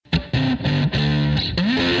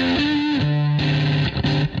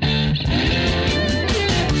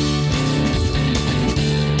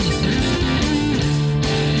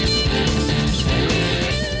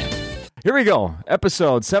we go.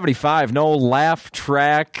 Episode 75, No Laugh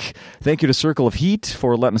Track. Thank you to Circle of Heat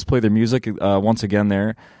for letting us play their music once again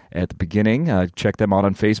there at the beginning. Check them out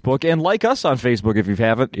on Facebook and like us on Facebook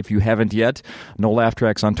if you haven't yet. No Laugh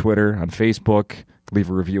Tracks on Twitter, on Facebook. Leave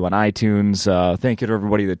a review on iTunes. Thank you to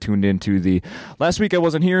everybody that tuned into the last week. I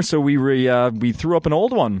wasn't here, so we threw up an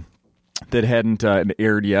old one that hadn't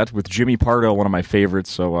aired yet with Jimmy Pardo, one of my favorites.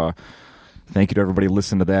 So thank you to everybody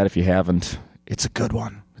listening to that. If you haven't, it's a good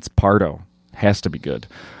one. It's Pardo. Has to be good.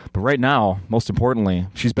 But right now, most importantly,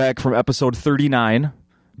 she's back from episode 39.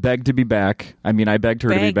 Begged to be back. I mean, I begged her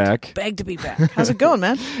to be back. Begged to be back. How's it going,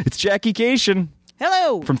 man? It's Jackie Cation.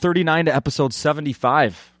 Hello. From 39 to episode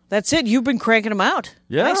 75. That's it. You've been cranking them out.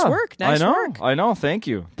 Yeah. Nice work. Nice work. I know. Thank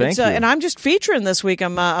you. Thank you. And I'm just featuring this week.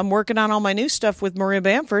 I'm working on all my new stuff with Maria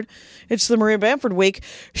Bamford. It's the Maria Bamford week.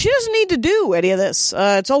 She doesn't need to do any of this.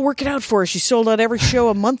 It's all working out for her. She sold out every show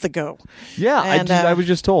a month ago. Yeah, and, I was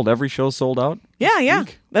just told every show sold out. Yeah.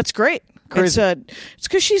 That's great. Crazy. It's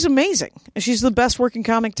because she's amazing. She's the best working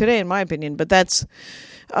comic today, in my opinion. But that's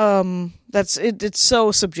it. It's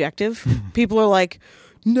so subjective. People are like,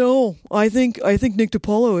 no, I think Nick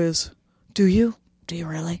DiPaolo is. Do you? Do you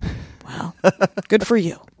really? Well, good for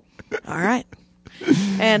you. All right.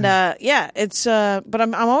 And it's but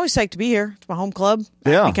I'm always psyched to be here. It's my home club.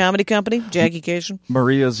 Yeah. My comedy company, Jackie Cation.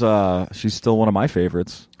 Maria's she's still one of my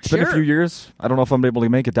favorites. It's been a few years. I don't know if I'm able to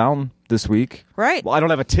make it down this week. Right. Well, I don't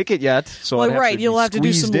have a ticket yet, so you'll have to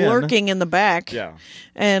do some lurking in the back. Yeah.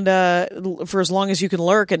 And for as long as you can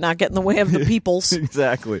lurk and not get in the way of the peoples.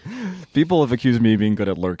 Exactly. People have accused me of being good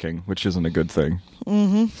at lurking, which isn't a good thing.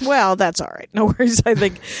 Mm-hmm. Well, that's all right. No worries. I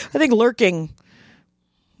think lurking.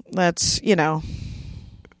 That's What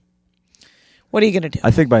are you going to do? I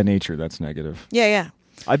think by nature that's negative. Yeah.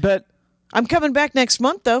 I bet. I'm coming back next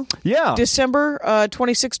month, though. Yeah. December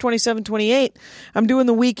 26, 27, 28. I'm doing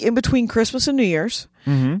the week in between Christmas and New Year's.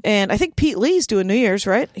 Mm-hmm. And I think Pete Lee's doing New Year's,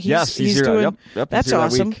 right? Yes, he's here. Doing. Yep, that's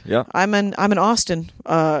awesome. Yeah. I'm in Austin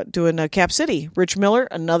doing Cap City. Rich Miller,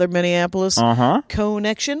 another Minneapolis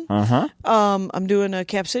connection. I'm doing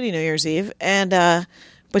Cap City New Year's Eve. And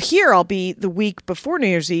but here I'll be the week before New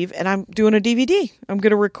Year's Eve, and I'm doing a DVD. I'm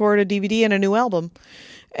going to record a DVD and a new album.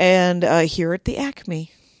 And here at the Acme.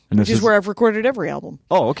 Which is where I've recorded every album.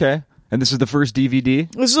 Oh, okay. And this is the first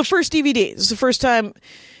DVD? This is the first DVD. This is the first time,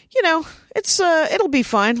 it's it'll be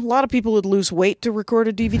fine. A lot of people would lose weight to record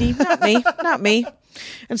a DVD. Not me.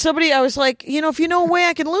 And I was like, if you know a way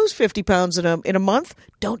I can lose 50 pounds in a month,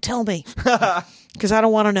 don't tell me. Because I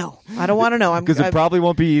don't want to know. Because it probably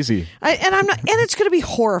won't be easy. And it's going to be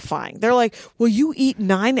horrifying. They're like, well, you eat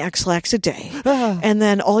 9 X-Lax a day, and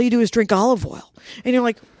then all you do is drink olive oil. And you're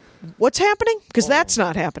like, what's happening? Because that's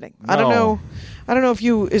not happening. No. I don't know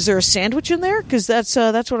if is there a sandwich in there? Because that's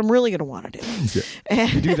what I'm really going to want to do. Yeah.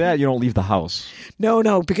 If you do that, you don't leave the house.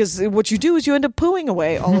 No, because what you do is you end up pooing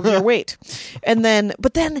away all of your weight.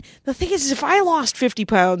 But then the thing is if I lost 50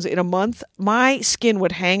 pounds in a month, my skin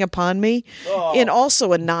would hang upon me in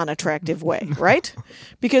also a non-attractive way, right?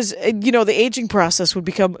 Because, the aging process would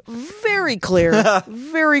become very clear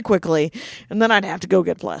very quickly. And then I'd have to go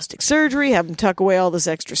get plastic surgery, have them tuck away all this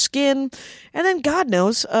extra skin. And then God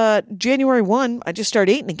knows, January 1, I just start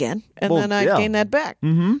eating again. And then I gain that back.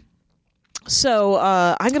 Mm-hmm. So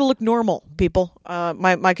I'm going to look normal, people.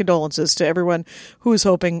 My condolences to everyone who is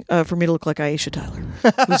hoping for me to look like Aisha Tyler,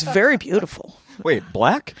 who's very beautiful. Wait,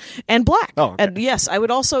 black? And black. Oh, okay. And yes, I would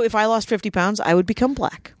also, if I lost 50 pounds, I would become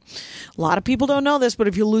black. A lot of people don't know this, but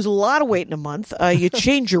if you lose a lot of weight in a month, you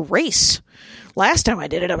change your race. Last time I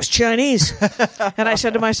did it, I was Chinese. And I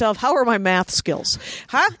said to myself, how are my math skills?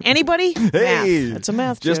 Huh? Anybody? Hey, math. It's a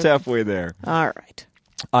math just joke. Halfway there. All right.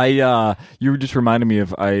 You just reminded me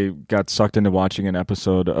of I got sucked into watching an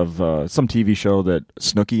episode of some TV show that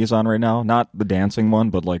Snooki is on right now. Not the dancing one,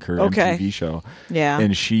 but like her MTV show. Yeah.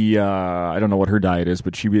 And she, I don't know what her diet is,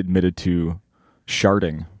 but she admitted to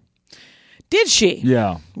sharding. Did she?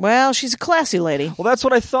 Yeah. Well, she's a classy lady. Well, that's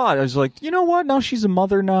what I thought. I was like, you know what? Now she's a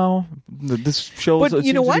mother now. This show seems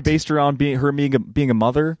to be based around being a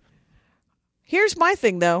mother. Here's my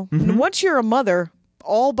thing, though. Mm-hmm. Once you're a mother,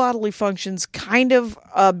 all bodily functions kind of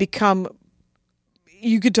become,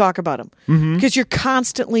 you could talk about them because you're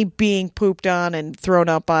constantly being pooped on and thrown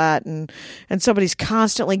up at and somebody's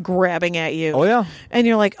constantly grabbing at you. Oh, yeah. And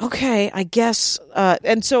you're like, okay, I guess.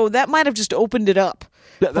 And so that might have just opened it up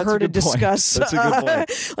for her to discuss. That's a good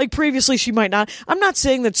point. Like previously she might not. I'm not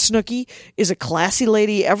saying that Snooki is a classy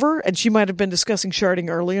lady ever and she might have been discussing sharding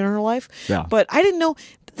early in her life. Yeah. But I didn't know.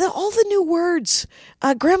 All the new words,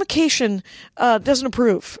 grammatication doesn't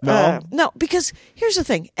approve. No, no, because here's the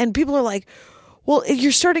thing, and people are like, Well,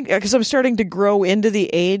 you're starting because I'm starting to grow into the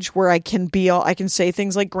age where I can say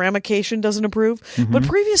things like grammacation doesn't approve, but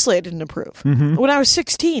previously I didn't approve. When I was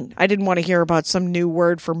 16, I didn't want to hear about some new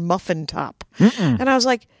word for muffin top, and I was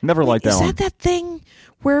like, Never liked that Is one. that thing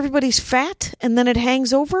where everybody's fat and then it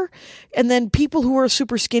hangs over, and then people who are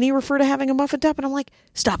super skinny refer to having a muffin top, and I'm like,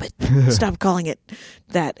 stop it, stop calling it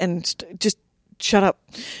that, and just shut up.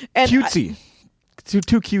 And Cutesy. Too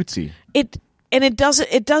cutesy. It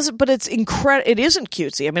doesn't, but it's incredible. It isn't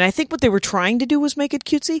cutesy. I mean, I think what they were trying to do was make it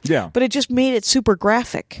cutesy. Yeah. But it just made it super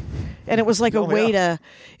graphic. And it was like a way to,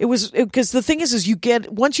 because the thing is you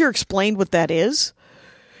get, once you're explained what that is,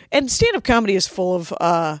 and stand-up comedy is full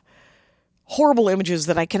of, horrible images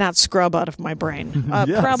that I cannot scrub out of my brain.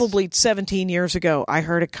 Yes. Probably 17 years ago, I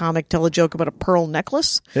heard a comic tell a joke about a pearl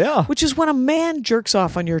necklace. Yeah. Which is when a man jerks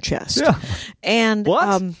off on your chest. Yeah. And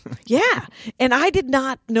What? Yeah. And I did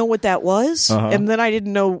not know what that was. And then I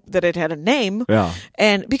didn't know that it had a name. Yeah.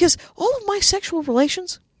 And because all of my sexual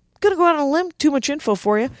relations, gonna go out on a limb, too much info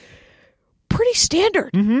for you, pretty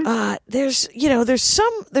standard. There's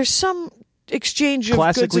some exchange of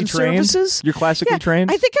Classically goods and trained? services. You're classically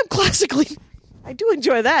trained? I think I'm classically. I do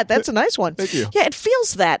enjoy that. That's a nice one. Thank you. Yeah, it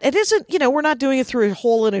feels that. It isn't, we're not doing it through a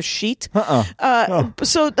hole in a sheet. So,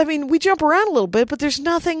 I mean, we jump around a little bit, but there's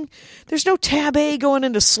no tab A going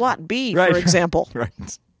into slot B, Right. for example. Right.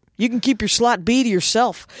 You can keep your slot B to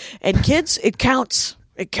yourself. And kids, it counts.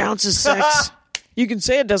 It counts as sex. You can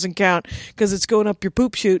say it doesn't count because it's going up your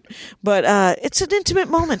poop chute, but it's an intimate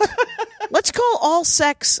moment. Let's call all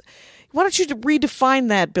sex. Why don't you redefine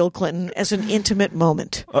that, Bill Clinton, as an intimate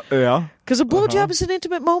moment? Yeah. Because a blowjob is an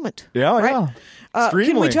intimate moment. Yeah, right? yeah. Can we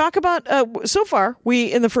Extremely. talk about, so far,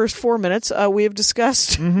 in the first 4 minutes, we have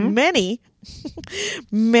discussed many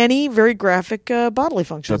very graphic bodily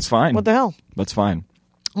functions. That's fine. What the hell? That's fine.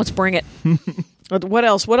 Let's bring it. What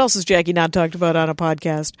else? What else has Jackie not talked about on a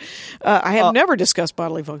podcast? I have never discussed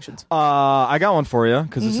bodily functions. I got one for you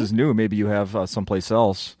because this is new. Maybe you have someplace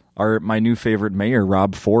else. My new favorite mayor,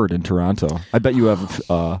 Rob Ford in Toronto. I bet you have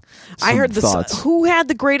some I heard this. thoughts. Who had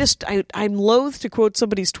the greatest? I'm loath to quote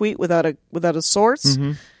somebody's tweet without a source,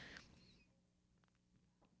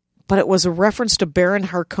 but it was a reference to Baron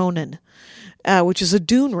Harkonnen, which is a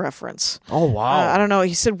Dune reference. Oh, wow. I don't know.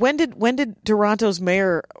 He said, when did Toronto's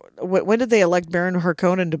mayor? When did they elect Baron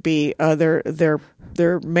Harkonnen to be their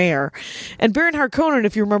mayor? And Baron Harkonnen,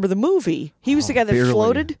 if you remember the movie, he was the guy that barely.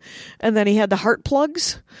 floated, and then he had the heart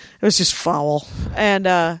plugs. It was just foul, and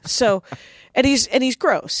and he's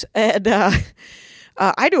gross. And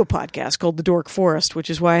I do a podcast called The Dork Forest,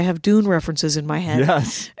 which is why I have Dune references in my head.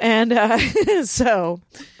 Yes. And but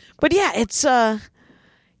yeah, it's that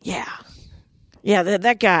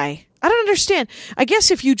guy. I don't understand. I guess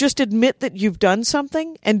if you just admit that you've done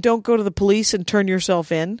something and don't go to the police and turn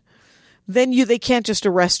yourself in, then they can't just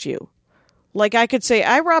arrest you. Like I could say,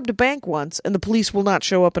 I robbed a bank once, and the police will not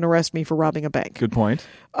show up and arrest me for robbing a bank. Good point.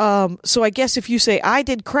 So I guess if you say, I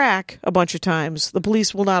did crack a bunch of times, the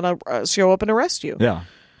police will not show up and arrest you. Yeah.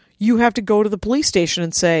 You have to go to the police station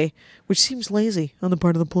and say, which seems lazy on the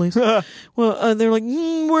part of the police. Well, they're like,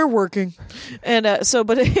 we're working. And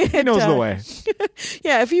but He knows the way.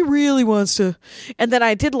 yeah, if he really wants to. And then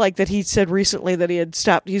I did like that he said recently that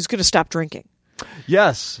he's going to stop drinking.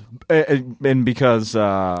 Yes, and because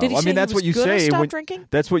Did he say that's he what was you gonna say. stop drinking?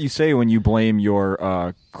 That's what you say when you blame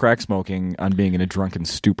your crack smoking on being in a drunken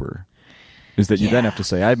stupor. Is that you then have to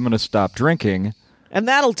say, "I'm going to stop drinking," and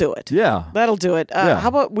that'll do it. Yeah, that'll do it. Yeah. How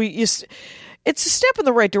about it's a step in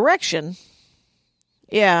the right direction.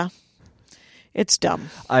 Yeah, it's dumb.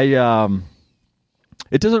 It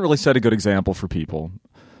doesn't really set a good example for people,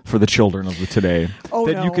 for the children of the today. Oh,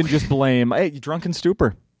 that no. you can just blame, hey, drunken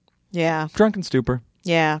stupor. Yeah, Drunken stupor.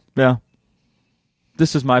 yeah. Yeah.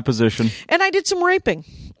 This is my position. And I did some raping,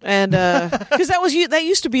 and because that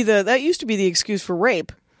used to be the excuse for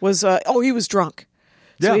rape was he was drunk,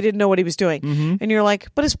 so Yeah. he didn't know what he was doing, and you're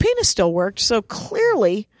like, but his penis still worked, so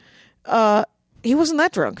clearly, he wasn't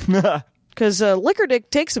that drunk. Because liquor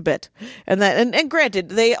takes a bit, and granted,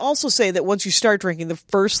 they also say that once you start drinking, the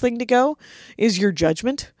first thing to go is your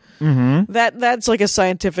judgment. Mm-hmm. That's like a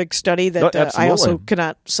scientific study that I also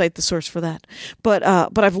cannot cite the source for that, but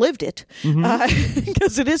I've lived it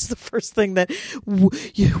because it is the first thing that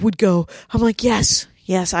you would go. I'm like, yes,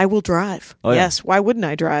 I will drive. Oh, yeah. Yes, why wouldn't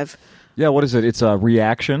I drive? Yeah, what is it? It's a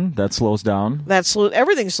reaction that slows down.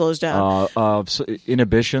 Everything slows down.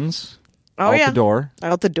 Inhibitions. Oh, out yeah. the door.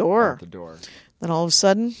 Out the door. Out the door. Then all of a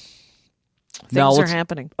sudden, Now things are let's-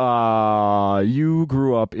 happening. You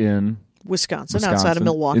grew up in Wisconsin, outside of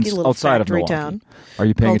Milwaukee, a little outside of factory Milwaukee. town. Are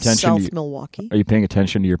you paying called attention? South Milwaukee. Are you paying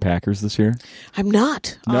attention to your Packers this year? I'm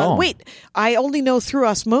not. No. Wait, I only know through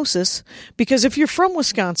osmosis because if you're from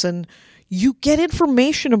Wisconsin, you get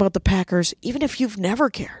information about the Packers even if you've never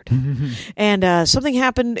cared. And something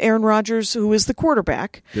happened. Aaron Rodgers, who is the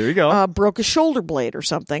quarterback, There you go. broke a shoulder blade or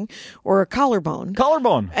something, or a collarbone.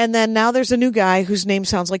 Collarbone. And then now there's a new guy whose name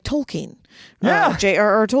sounds like Tolkien. Yeah.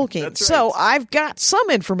 J.R.R. Tolkien. That's So right. I've got some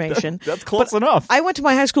information. That's close but enough. I went to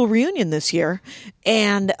my high school reunion this year,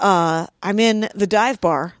 and I'm in the dive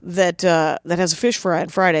bar that has a fish fry on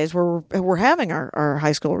Fridays where we're having our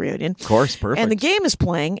high school reunion. Of course, perfect. And the game is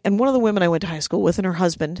playing, and one of the women I went to high school with and her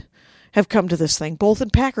husband have come to this thing, both in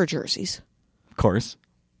Packer jerseys, Of course.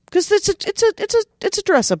 because it's a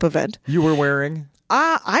dress up event. You were wearing.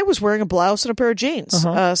 I was wearing a blouse and a pair of jeans.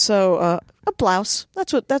 A blouse.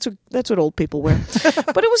 That's what old people wear.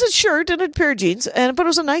 But it was a shirt and a pair of jeans, but it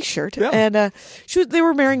was a nice shirt. Yeah. And they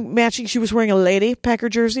were matching. She was wearing a lady Packer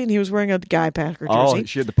jersey, and he was wearing a guy Packer jersey. Oh,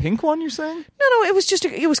 she had the pink one. You're saying? No, it was just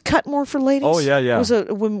it was cut more for ladies. Oh, yeah. It was a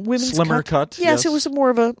women's Slimmer cut, Yes, yes. it was more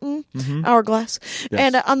of a hourglass. Yes.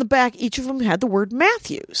 And on the back, each of them had the word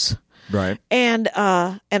Matthews. Right. And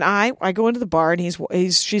I go into the bar and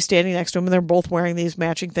she's standing next to him and they're both wearing these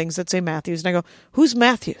matching things that say Matthews, and I go, "Who's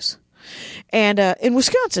Matthews?" And in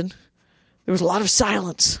Wisconsin, there was a lot of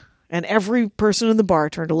silence, and every person in the bar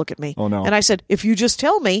turned to look at me. Oh, no. And I said, "If you just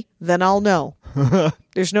tell me, then I'll know."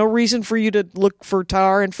 There's no reason for you to look for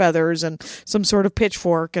tar and feathers and some sort of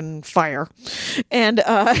pitchfork and fire. And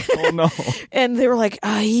Oh no. and they were like,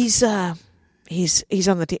 he's on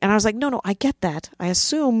the team. And I was like, no, I get that. I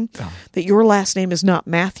assume that your last name is not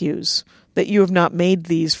Matthews, that you have not made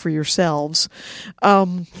these for yourselves.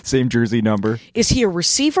 Same jersey number. Is he a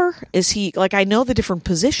receiver? Is he, like, I know the different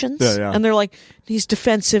positions. Yeah. And they're like, he's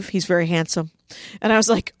defensive. He's very handsome. And I was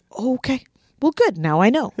like, oh, okay. Well, good. Now I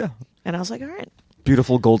know. Yeah. And I was like, all right.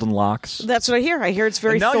 Beautiful golden locks. That's what I hear. I hear it's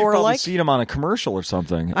very And now you've probably Thor-like. seen him on a commercial or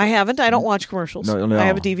something. I haven't. I don't watch commercials. No. I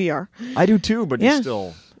have a DVR. I do too, but Yeah. you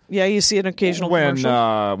still. Yeah, you see an occasional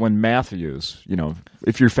commercial. When Matthews,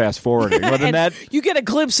 if you're fast forwarding, but then And that you get a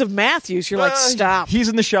glimpse of Matthews. You're like, stop. He's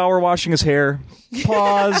in the shower washing his hair.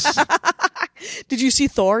 Pause. Did you see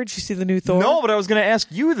Thor? Did you see the new Thor? No, but I was going to ask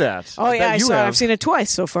you that. Oh, yeah, I bet you saw it. have. I've seen it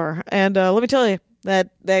twice so far. And let me tell you, that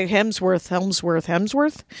Hemsworth,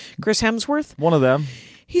 Chris Hemsworth, One of them.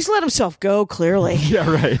 he's let himself go, clearly. Yeah,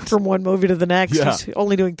 right. From one movie to the next. Yeah. He's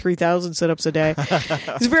only doing 3,000 sit-ups a day.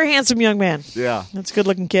 He's a very handsome young man. Yeah. That's a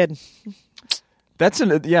good-looking kid. That's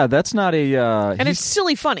not a. And it's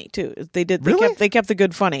silly funny, too. They Really? kept the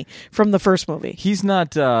good funny from the first movie. He's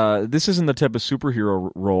not. This isn't the type of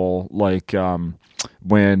superhero role like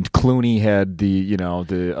when Clooney had the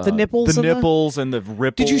nipples and the- nipples and the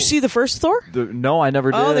ripple. Did you see the first Thor? No, I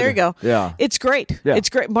never did. Oh, there you go. Yeah. It's great. Yeah. It's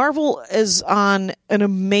great. Marvel is on an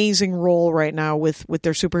amazing roll right now with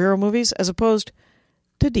their superhero movies as opposed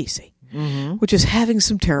to DC, which is having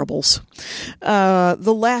some terribles.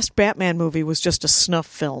 The last Batman movie was just a snuff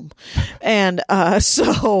film. And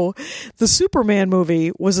so the Superman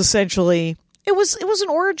movie was essentially, it was an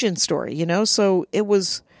origin story, so it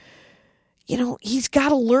was, he's got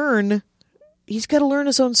to learn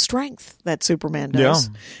his own strength, that Superman does.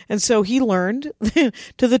 Yeah. And so he learned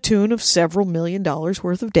to the tune of several $1 million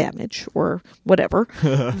worth of damage or whatever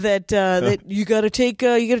that you got to take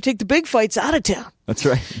the big fights out of town That's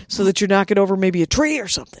right. so that you're knocking over maybe a tree or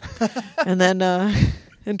something. And then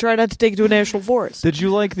and try not to take it to a national forest. Did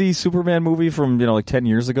you like the Superman movie from like 10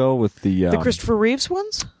 years ago with the Christopher Reeves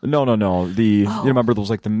ones? No. You remember those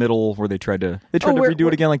like the middle where they tried to redo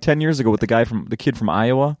it again like 10 years ago with the kid from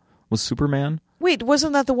Iowa was Superman? Wait,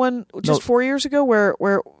 wasn't that the one just 4 years ago where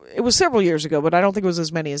it was several years ago, but I don't think it was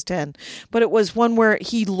as many as 10. But it was one where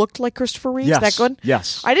he looked like Christopher Reeves. Yes. That good?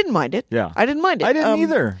 Yes. I didn't mind it. Yeah. I didn't mind it. I didn't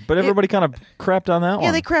either, but everybody kind of crapped on that one.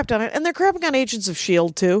 Yeah, they crapped on it. And they're crapping on Agents of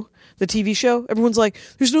S.H.I.E.L.D. too, the TV show. Everyone's like,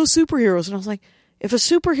 there's no superheroes. And I was like, if a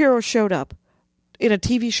superhero showed up in a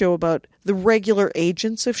TV show about the regular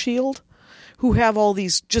agents of S.H.I.E.L.D., who have all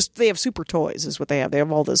these, they have super toys is what they have. They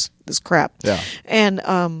have all this crap. Yeah. And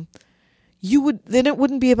then it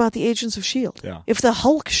wouldn't be about the Agents of S.H.I.E.L.D. Yeah. If the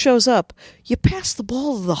Hulk shows up, you pass the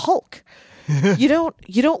ball to the Hulk. You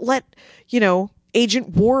don't let, Agent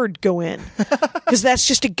Ward go in because that's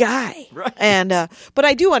just a guy. Right. And but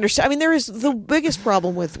I do understand. I mean, there is the biggest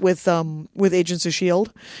problem with Agents of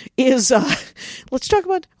S.H.I.E.L.D. is let's talk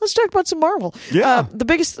about some Marvel. Yeah.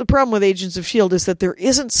 The problem with Agents of S.H.I.E.L.D. is that there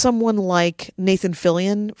isn't someone like Nathan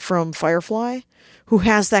Fillion from Firefly who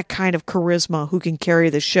has that kind of charisma who can carry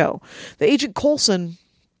the show. The Agent Coulson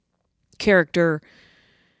character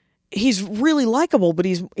he's really likable, but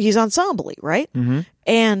he's ensemble-y, right? Mm-hmm.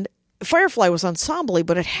 And Firefly was ensemble-y,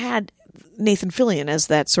 but it had Nathan Fillion as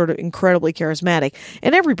that sort of incredibly charismatic,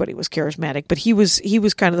 and everybody was charismatic, but he was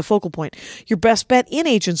kind of the focal point. Your best bet in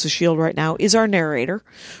Agents of S.H.I.E.L.D. right now is our narrator,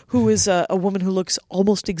 who is a woman who looks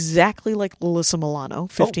almost exactly like Alyssa Milano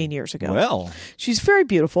 15 years ago. Well, she's very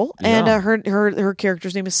beautiful, yeah. and her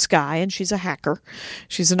character's name is Skye, and she's a hacker.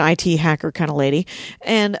 She's an IT hacker kind of lady,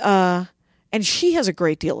 and she has a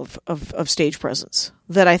great deal of stage presence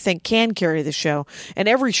that I think can carry the show. And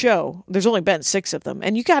every show, there's only been 6 of them,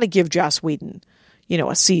 and you got to give Joss Whedon,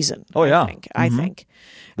 a season. Oh yeah, I think.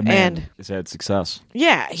 The man has had success.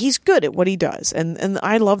 Yeah, he's good at what he does, and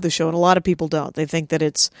I love the show, and a lot of people don't. They think that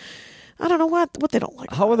it's, I don't know what they don't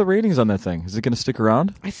like. How are the ratings on that thing? Is it going to stick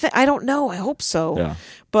around? I don't know. I hope so. Yeah.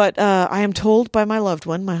 But I am told by my loved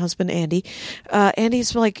one, my husband Andy.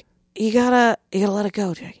 Andy's like, you gotta let it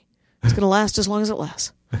go, Jay. It's going to last as long as it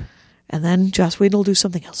lasts. And then Joss Whedon will do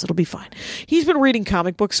something else. It'll be fine. He's been reading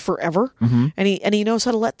comic books forever, and he knows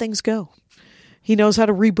how to let things go. He knows how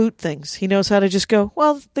to reboot things. He knows how to just go,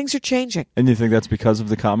 well, things are changing. And you think that's because of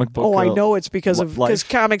the comic book? Oh, I know it's because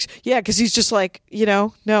comics. Yeah, because he's just like,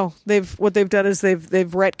 no. What they've done is they've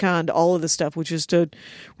retconned all of the stuff, which is to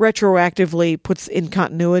retroactively put in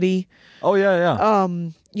continuity. Oh yeah.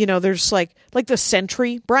 There's like the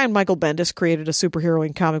Sentry. Brian Michael Bendis created a superhero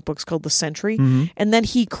in comic books called the Sentry, and then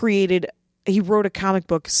he wrote a comic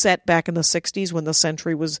book set back in the 60s when the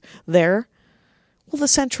Sentry was there. Well, the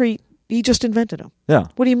Sentry, he just invented him. Yeah.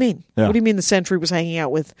 What do you mean? Yeah. What do you mean the Sentry was hanging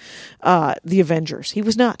out with the Avengers? He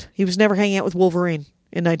was not. He was never hanging out with Wolverine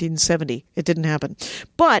in 1970. It didn't happen.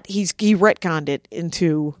 But he retconned it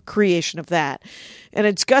into creation of that. And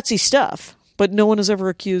it's gutsy stuff. But no one has ever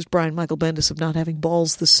accused Brian Michael Bendis of not having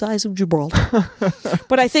balls the size of Gibraltar.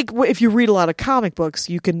 But I think if you read a lot of comic books,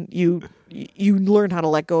 you learn how to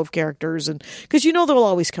let go of characters, and because they'll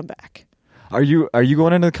always come back. Are you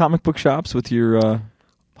going into the comic book shops with your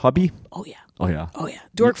hubby? Oh yeah. Oh yeah. Oh yeah.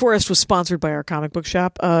 Dork Forest was sponsored by our comic book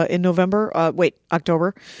shop in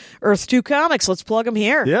October. Earth 2 Comics. Let's plug them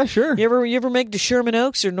here. Yeah, sure. You ever make to Sherman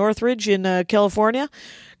Oaks or Northridge in California?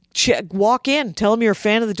 Walk in, tell them you're a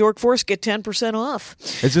fan of the Dork Force, get 10% off.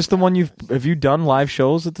 Is this the one have you done live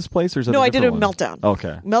shows at this place, or is that No, I did it at one? Meltdown.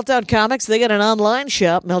 Okay. Meltdown Comics, they got an online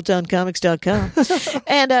shop, meltdowncomics.com.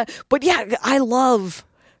 And but yeah, I love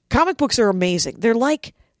comic books. Are amazing.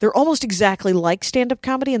 They're almost exactly like stand-up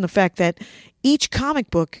comedy in the fact that each comic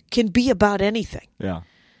book can be about anything. Yeah.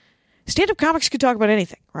 Stand-up comics can talk about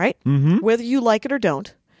anything, right? Mm-hmm. Whether you like it or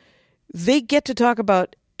don't. They get to talk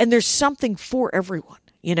about, and there's something for everyone.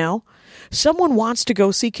 Someone wants to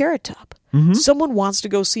go see Carrot Top. Mm-hmm. Someone wants to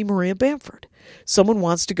go see Maria Bamford. Someone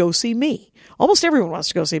wants to go see me. Almost everyone wants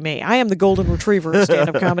to go see me. I am the golden retriever of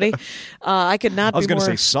stand-up comedy. I could not. I was going to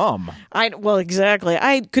say some. Well, exactly.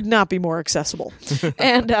 I could not be more accessible.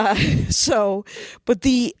 And but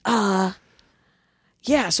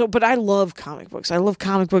but I love comic books. I love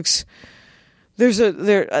comic books. A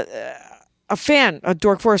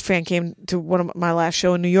Dork Forest fan came to one of my last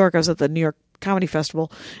show in New York. I was at the New York Comedy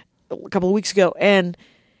Festival a couple of weeks ago, and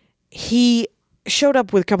he showed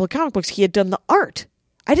up with a couple of comic books. He had done the art.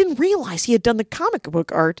 I didn't realize he had done the comic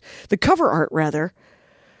book art, the cover art rather,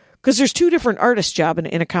 because there's 2 different artist job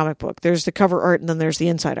in a comic book. There's the cover art, and then there's the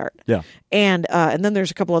inside art. Yeah, and then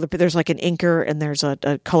there's a couple other. There's like an inker, and there's a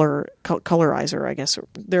colorizer. I guess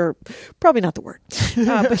they're probably not the word,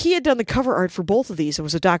 but he had done the cover art for both of these. It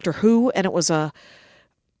was a Doctor Who, and it was a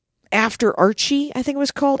After Archie, I think it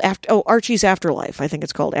was called. Archie's Afterlife, I think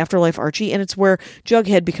it's called. Afterlife Archie, and it's where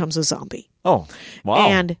Jughead becomes a zombie. Oh, wow.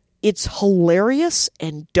 And it's hilarious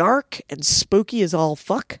and dark and spooky as all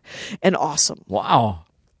fuck and awesome. Wow.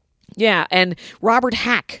 Yeah, and Robert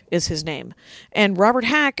Hack is his name. And Robert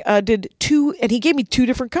Hack did 2, and he gave me 2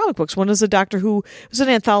 different comic books. One is a Doctor Who, it was an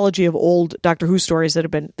anthology of old Doctor Who stories that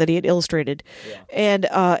he had illustrated.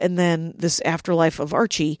 Yeah. And then this Afterlife of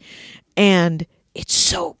Archie. And it's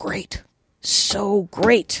so great. So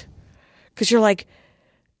great. Because you're like,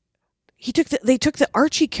 they took the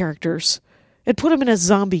Archie characters and put them in a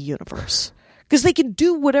zombie universe. Because they can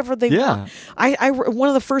do whatever they want. One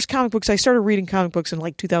of the first comic books, I started reading comic books in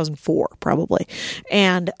like 2004, probably.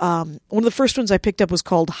 And one of the first ones I picked up was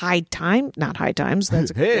called High Time. Not High Times.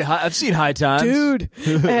 Hey, I've seen High Times. Dude.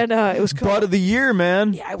 And it was called... Bud of the Year,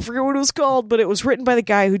 man. Yeah, I forget what it was called, but it was written by the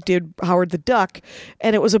guy who did Howard the Duck.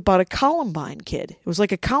 And it was about a Columbine kid. It was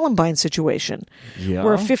like a Columbine situation. Yeah.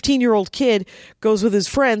 Where a 15-year-old kid goes with his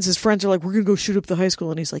friends. His friends are like, we're going to go shoot up the high school.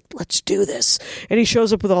 And he's like, let's do this. And he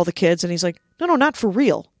shows up with all the kids, and he's like, no, not for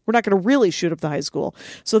real. We're not going to really shoot up the high school.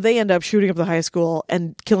 So they end up shooting up the high school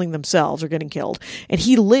and killing themselves or getting killed. And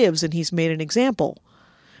he lives and he's made an example.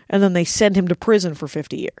 And then they send him to prison for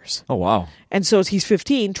 50 years. Oh, wow. And so he's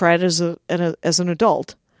 15, tried as an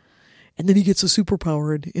adult. And then he gets a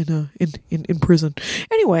superpower in prison.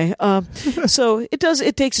 Anyway, so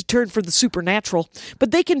it takes a turn for the supernatural,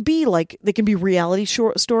 but they can be reality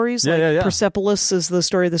stories. Yeah. Persepolis is the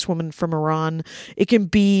story of this woman from Iran. It can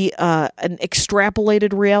be an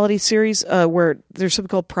extrapolated reality series where there's something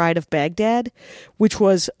called Pride of Baghdad, which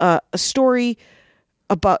was a story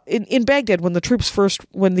about in Baghdad when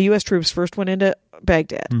the U.S. troops first went into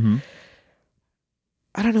Baghdad. Mm-hmm.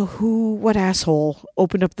 I don't know what asshole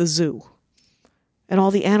opened up the zoo, and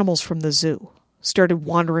all the animals from the zoo started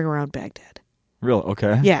wandering around Baghdad. Really?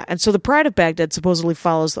 Okay. Yeah, and so the Pride of Baghdad supposedly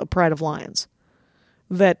follows the Pride of Lions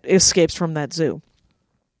that escapes from that zoo.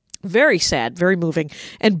 Very sad, very moving,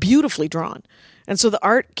 and beautifully drawn. And so the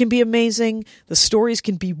art can be amazing, the stories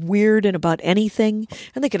can be weird and about anything,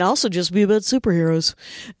 and they can also just be about superheroes.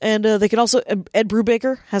 And they can also, Ed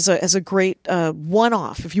Brubaker has a great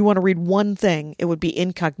one-off. If you want to read one thing, it would be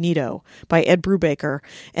Incognito by Ed Brubaker,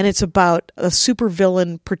 and it's about a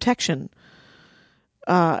supervillain protection.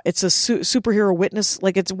 It's a superhero witness,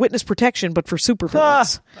 it's witness protection, but for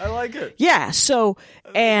supervillains. I like it. Yeah, so,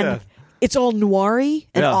 and it's all noir-y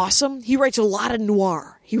and awesome. He writes a lot of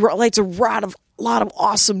noir. He writes a lot of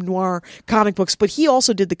awesome noir comic books, but he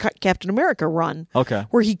also did the Captain America run. Okay.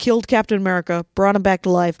 Where he killed Captain America, brought him back to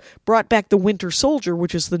life, brought back the Winter Soldier,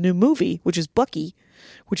 which is the new movie, which is Bucky,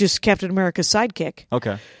 which is Captain America's sidekick.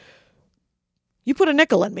 Okay. You put a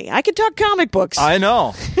nickel in me. I can talk comic books. I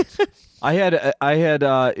know. I had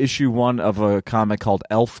issue 1 of a comic called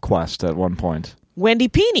Elf Quest at one point. Wendy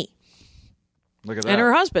Peeney. Look at that. And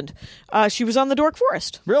her husband. She was on The Dork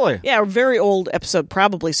Forest. Really? Yeah, a very old episode,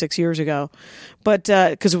 probably 6 years ago. But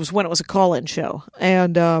because it was when it was a call-in show.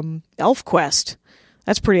 And Elf Quest.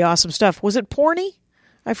 That's pretty awesome stuff. Was it porny?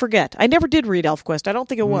 I forget. I never did read Elf Quest. I don't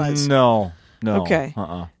think it was. No. Okay.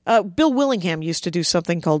 Bill Willingham used to do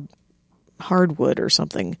something called Hardwood or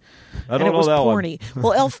something. I don't know that porny.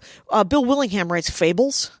 Well, Bill Willingham writes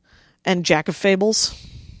Fables and Jack of Fables.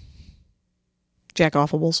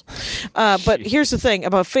 Jack-offables. But here's the thing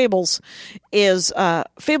about Fables is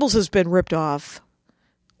Fables has been ripped off,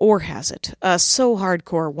 or has it? So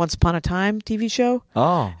hardcore Once Upon a Time TV show.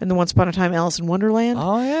 Oh. And the Once Upon a Time Alice in Wonderland.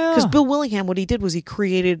 Oh, yeah. Because Bill Willingham, what he did was he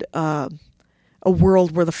created a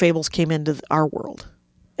world where the Fables came into our world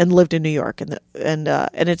and lived in New York, and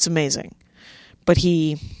it's amazing. But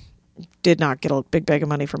he did not get a big bag of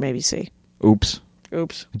money from ABC. Oops.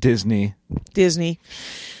 Disney.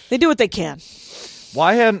 They do what they can.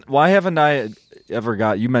 Why haven't I ever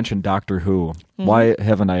got? You mentioned Doctor Who. Mm-hmm. Why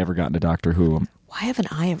haven't I ever gotten to Doctor Who? Why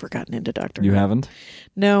haven't I ever gotten into Doctor Who? You haven't?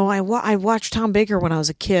 No, I watched Tom Baker when I was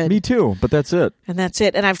a kid. Me too, but that's it. And that's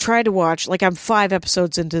it. And I've tried to watch, I'm 5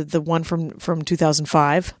 episodes into the one from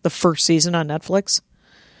 2005, the first season on Netflix.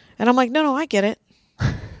 And I'm like, no, I get it.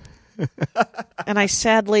 And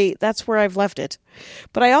that's where I've left it.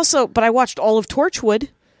 But I watched all of Torchwood,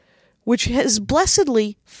 which is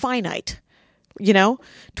blessedly finite. You know,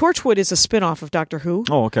 Torchwood is a spinoff of Doctor Who.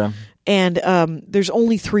 Oh, okay. And there's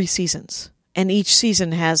only 3 seasons. And each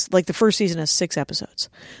season has, the first season has 6 episodes.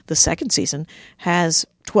 The second season has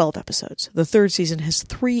 12 episodes. The third season has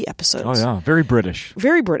 3 episodes. Oh, yeah. Very British.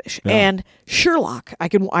 Very British. Yeah. And Sherlock,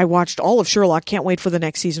 I watched all of Sherlock. Can't wait for the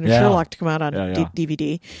next season of Sherlock to come out on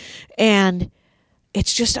DVD. And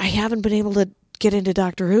it's just, I haven't been able to get into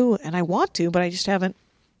Doctor Who, and I want to, but I just haven't.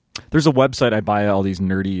 There's a website I buy all these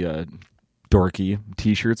nerdy, dorky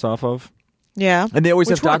T-shirts off of. Yeah. And they always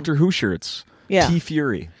have one? Doctor Who shirts. Yeah.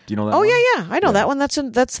 T-Fury. Do you know that one? one? Yeah. I know that one.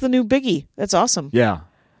 That's the new biggie. That's awesome. Yeah.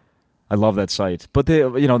 I love that site. But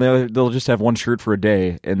they'll just have one shirt for a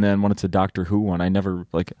day, and then when it's a Doctor Who one, I never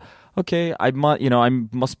okay, I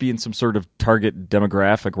must be in some sort of target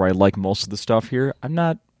demographic where I like most of the stuff here.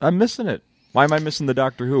 I'm missing it. Why am I missing the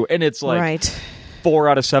Doctor Who? And it's right. 4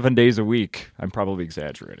 out of 7 days a week. I'm probably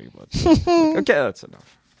exaggerating, but okay, that's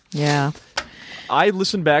enough. Yeah. I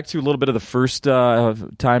listened back to a little bit of the first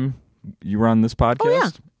time you were on this podcast. Oh, yeah.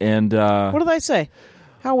 And what did I say?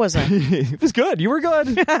 How was I? It was good. You were good.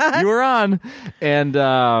 You were on. And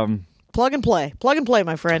plug and play,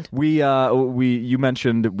 my friend. You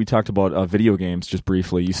mentioned we talked about video games just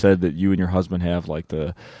briefly. You said that you and your husband have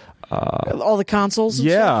the all the consoles. And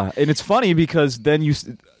stuff. Yeah, and it's funny because then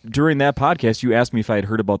during that podcast you asked me if I had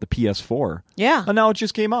heard about the PS4. Yeah, and now it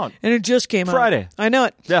just came out. And it just came out Friday. I know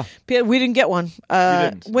it. Yeah, we didn't get one.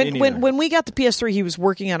 didn't. Me neither. When we got the PS3, he was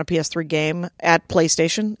working on a PS3 game at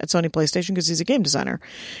PlayStation, at Sony PlayStation, because he's a game designer.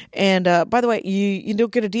 And by the way, you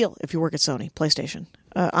don't get a deal if you work at Sony PlayStation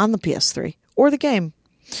on the PS3 or the game.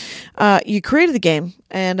 You created the game,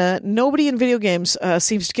 and nobody in video games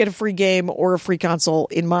seems to get a free game or a free console,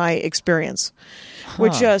 in my experience,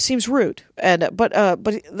 which seems rude. And but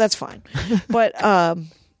that's fine. But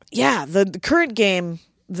yeah, the current game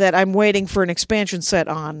that I'm waiting for an expansion set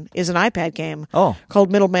on is an iPad game called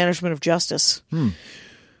Middle Management of Justice.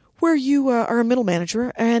 Where you are a middle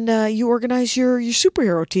manager and you organize your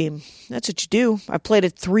superhero team. That's what you do. I played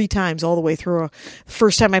it 3 times all the way through. The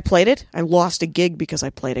first time I played it, I lost a gig because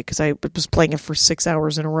I played it, because I was playing it for 6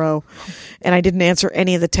 hours in a row, and I didn't answer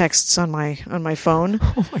any of the texts on my phone.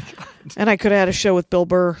 Oh my god! And I could have had a show with Bill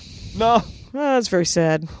Burr. No, That's very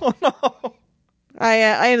sad. oh no.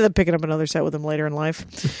 I ended up picking up another set with him later in life.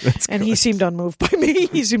 And he seemed unmoved by me.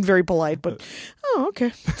 He seemed very polite, but,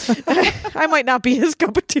 okay. I might not be his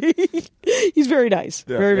cup of tea. He's very nice.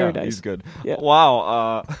 Yeah, very nice. He's good. Yeah.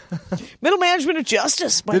 Wow. Middle Management of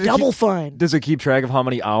Justice by Double Fine. Does it keep track of how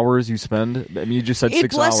many hours you spend? I mean, you just said 6 hours.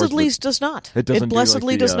 It blessedly does not. It doesn't. It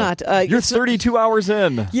blessedly does not. You're 32 hours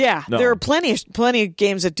in. Yeah, No. there are plenty of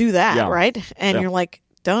games that do that, right? And you're like,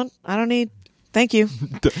 I don't need... Thank you.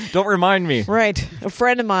 Don't remind me. Right. A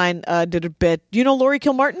friend of mine did a bit. You know Lori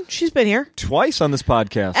Kilmartin? She's been here Twice on this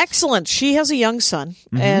podcast. Excellent. She has a young son,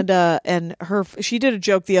 and she did a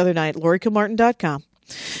joke the other night, LoriKilmartin.com,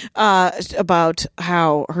 about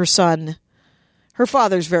how her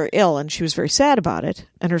father's very ill, and she was very sad about it.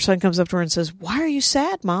 And her son comes up to her and says, "Why are you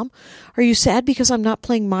sad, Mom? Are you sad because I'm not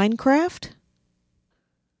playing Minecraft?"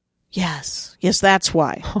 Yes, that's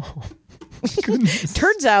why.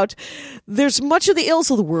 Turns out there's much of the ills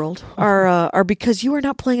of the world are because you are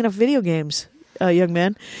not playing enough video games, young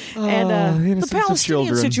man. And the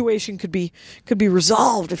Palestinian situation could be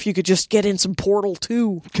resolved if you could just get in some Portal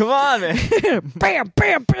 2. Come on, man. Bam,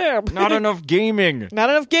 bam, bam. Not enough gaming. Not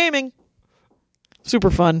enough gaming. Super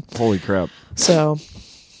fun. Holy crap. So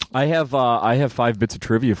I have 5 bits of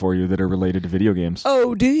trivia for you that are related to video games.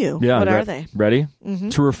 Oh, do you? Yeah. What are they? Ready? Mm-hmm.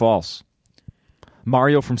 True or false?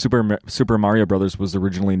 Mario from Super Mario Brothers was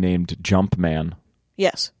originally named Jumpman.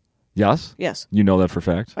 Yes. Yes? Yes. You know that for a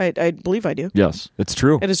fact? I believe I do. Yes, it's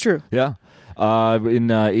true. It is true. Yeah.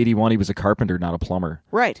 In 81, he was a carpenter, not a plumber.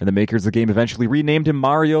 Right. And the makers of the game eventually renamed him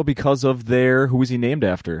Mario because of who was he named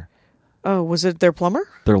after? Oh, was it their plumber?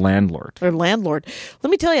 Their landlord. Their landlord.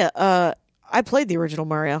 Let me tell you, I played the original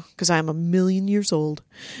Mario because I'm a million years old.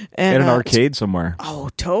 And, in an arcade somewhere. Oh,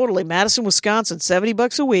 totally. Madison, Wisconsin,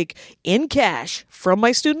 $70 a week in cash from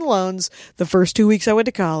my student loans the first 2 weeks I went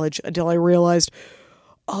to college, until I realized,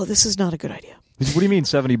 this is not a good idea. What do you mean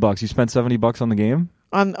 $70? You spent $70 on the game?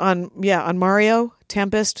 On Mario,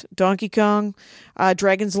 Tempest, Donkey Kong,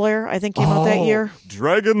 Dragon's Lair, I think came out that year.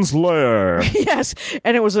 Dragon's Lair. Yes,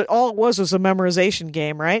 and it was a memorization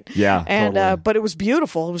game, right? Yeah, and totally. but it was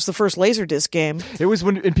beautiful. It was the first Laserdisc game. It was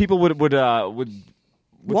when people would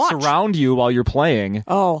Watch. surround you while you're playing.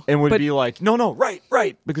 Oh, and would be like, no, right,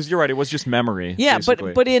 because you're right. It was just memory. Yeah,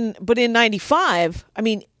 basically. but in '95, I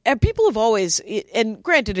mean, people have always, and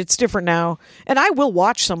granted, it's different now. And I will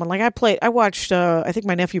watch someone like I watched. I think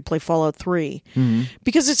my nephew play Fallout 3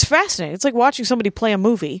 because it's fascinating. It's like watching somebody play a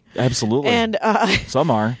movie. Absolutely, and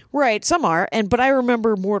some are right, some are. But I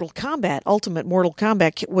remember Mortal Kombat, Ultimate Mortal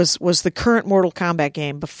Kombat was the current Mortal Kombat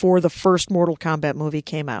game before the first Mortal Kombat movie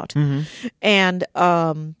came out, and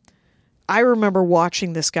I remember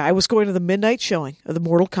watching this guy. I was going to the midnight showing of the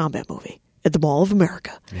Mortal Kombat movie at the Mall of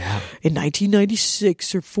America in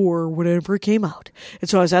 1996 or 4 or whatever it came out. And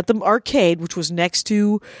so I was at the arcade, which was next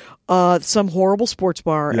to some horrible sports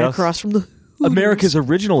bar and across from the Hooters. America's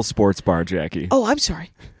original sports bar, Jackie. Oh, I'm sorry.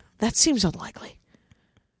 That seems unlikely.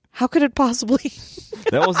 How could it possibly?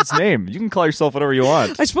 That was its name. You can call yourself whatever you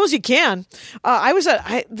want. I suppose you can. I was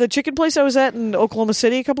at the chicken place I was at in Oklahoma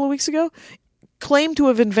City a couple of weeks ago, claimed to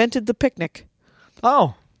have invented the picnic.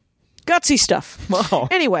 Oh. Gutsy stuff. Wow.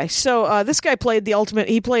 Anyway, so this guy played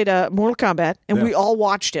he played Mortal Kombat, and we all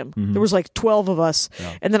watched him. There was like 12 of us.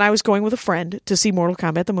 Yeah. And then I was going with a friend to see Mortal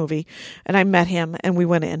Kombat, the movie, and I met him, and we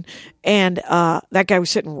went in. And that guy was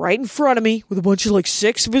sitting right in front of me with a bunch of like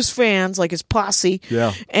 6 of his fans, like his posse.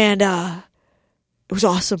 Yeah. And it was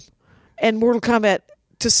awesome. And Mortal Kombat,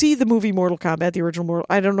 to see the movie Mortal Kombat, the original Mortal,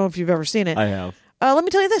 I don't know if you've ever seen it. I have. Let me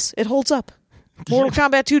tell you this, it holds up. Mortal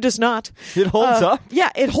Kombat 2 does not. It holds up? Yeah,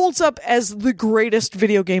 it holds up as the greatest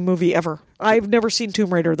video game movie ever. I've never seen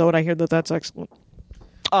Tomb Raider, though, and I hear that that's excellent.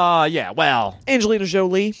 Yeah, well. Angelina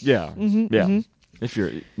Jolie. Yeah. If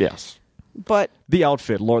you're, yes. But the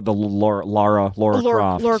outfit, Lara Croft.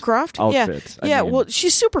 Lara Croft? Outfit. Yeah, well,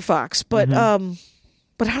 she's Super Fox, but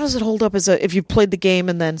but how does it hold up if you played the game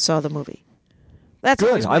and then saw the movie? That's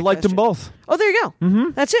good. I liked them both. Oh, there you go.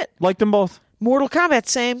 Mm-hmm. That's it. Liked them both. Mortal Kombat,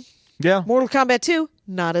 same. Yeah. Mortal Kombat 2,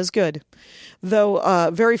 not as good.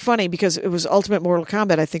 Though very funny because it was Ultimate Mortal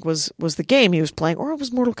Kombat, I think, was the game he was playing. Or it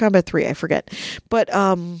was Mortal Kombat 3, I forget. But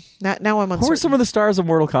now I'm uncertain. Who were some of the stars of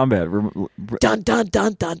Mortal Kombat? Dun, dun,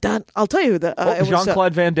 dun, dun, dun. I'll tell you.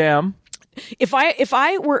 Jean-Claude Van Damme. If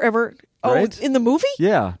I were ever... Right? In the movie?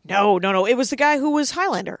 Yeah. No. It was the guy who was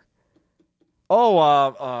Highlander.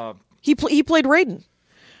 Oh, He played Raiden.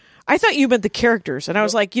 I thought you meant the characters, and I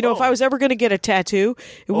was like, if I was ever going to get a tattoo,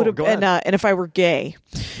 it would have been, and if I were gay,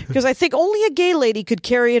 because I think only a gay lady could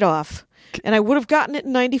carry it off, and I would have gotten it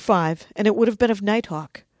in '95, and it would have been of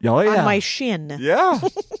Nighthawk on my shin. Yeah.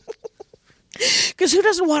 Because who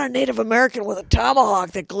doesn't want a Native American with a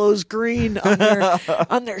tomahawk that glows green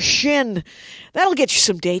on their shin? That'll get you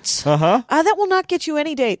some dates. That will not get you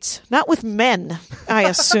any dates. Not with men, I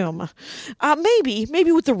assume.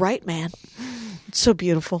 Maybe with the right man. It's so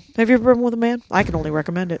beautiful. Have you ever been with a man? I can only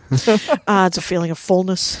recommend it. It's a feeling of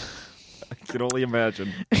fullness. I can only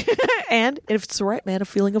imagine. And if it's the right man, a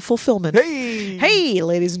feeling of fulfillment. Hey,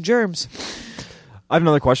 ladies and germs. I have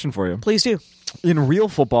another question for you. Please do. In real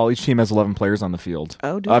football, each team has 11 players on the field.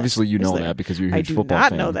 Oh, obviously you know that because you're a huge football fan. I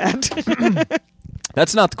do not know that.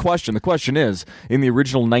 That's not the question. The question is, in the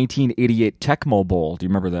original 1988 Tecmo Bowl, do you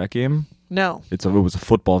remember that game? No. It was a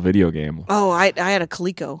football video game. Oh, I had a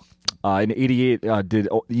Coleco. In 88,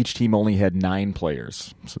 each team only had 9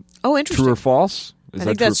 players. So, oh, interesting. True or false? I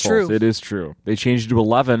think that's true. It is true. They changed it to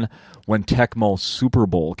 11 when Tecmo Super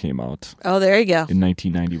Bowl came out. Oh, there you go. In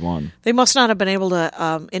 1991. They must not have been able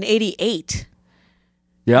to, in 88.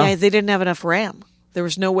 Yeah, they didn't have enough RAM. There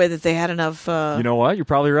was no way that they had enough. You know what? You're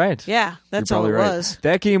probably right. Yeah, that's all it was.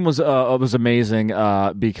 That game was amazing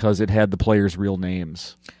because it had the players' real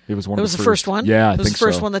names. It was the first one. Yeah, it was the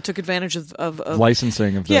first one that took advantage of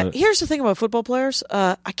licensing of the. Yeah, here's the thing about football players.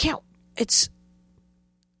 I can't.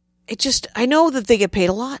 I know that they get paid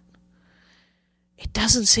a lot. It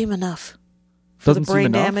doesn't seem enough. For the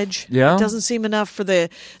brain damage. Yeah. It doesn't seem enough for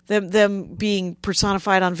them being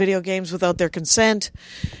personified on video games without their consent.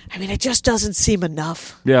 I mean, it just doesn't seem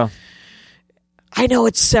enough. Yeah. I know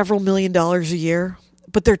it's several $1 million a year,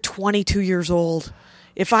 but they're 22 years old.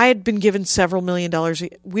 If I had been given several $1 million,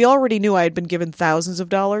 we already knew I had been given thousands of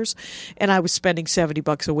dollars, and I was spending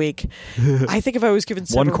 $70 a week. I think if I was given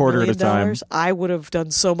several $1 million, I would have done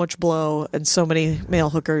so much blow and so many male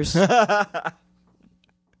hookers.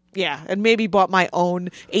 Yeah, and maybe bought my own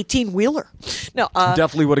 18-wheeler. No,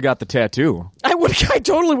 definitely would have got the tattoo. I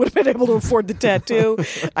totally would have been able to afford the tattoo.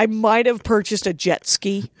 I might have purchased a jet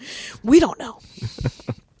ski. We don't know.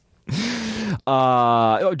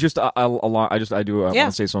 I want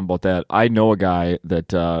to say something about that. I know a guy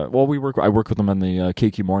that I work with him on the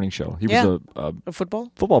KQ Morning Show. He was a football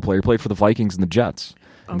player. He played for the Vikings and the Jets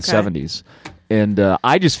in the 70s. And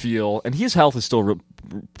I just feel, and his health is still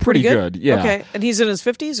pretty good. Yeah. Okay. And he's in his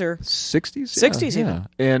 50s or 60s? 60s even.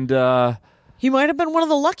 And he might have been one of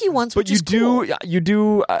the lucky ones. But you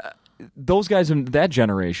do. Those guys in that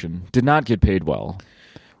generation did not get paid well.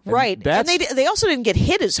 Right. And they also didn't get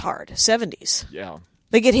hit as hard. 70s. Yeah.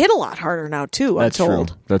 They get hit a lot harder now too. I'm told.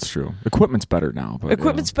 True. That's true. Equipment's better now. But,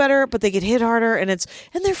 Equipment's better, but they get hit harder, and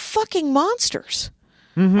they're fucking monsters.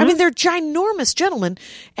 Mm-hmm. I mean, they're ginormous gentlemen,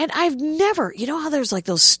 and I've never, how there's like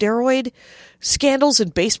those steroid scandals in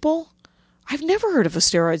baseball? I've never heard of a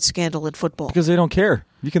steroid scandal in football. Because they don't care.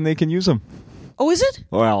 They can use them. Oh, is it?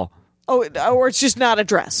 Well. Oh, or it's just not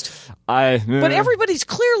addressed. But everybody's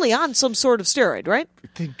clearly on some sort of steroid, right?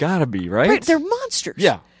 They gotta be, right? Right, they're monsters.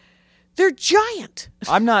 Yeah. They're giant.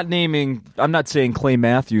 I'm not saying Clay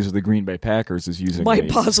Matthews of the Green Bay Packers is using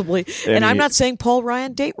possibly. And I'm not saying Paul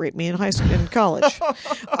Ryan date raped me in high school and college.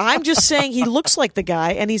 I'm just saying he looks like the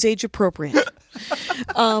guy and he's age appropriate.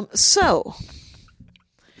 Here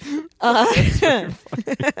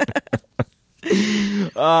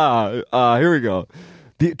we go.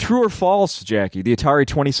 The true or false, Jackie? The Atari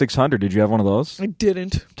 2600. Did you have one of those? I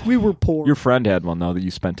didn't. We were poor. Your friend had one though that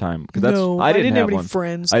you spent time. No, I didn't have any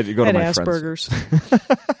friends. I had to go to my Asperger's.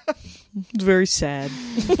 It's very sad.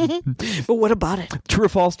 But what about it? True or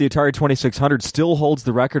false? The Atari 2600 still holds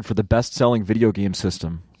the record for the best-selling video game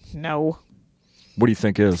system. No. What do you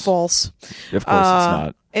think is false? Of course, it's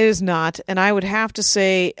not. It is not, and I would have to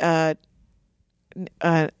say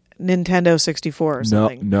Nintendo 64 or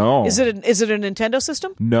something. No. Is it a Nintendo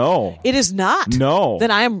system? No. It is not. No.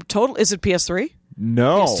 Then I am total. Is it PS3?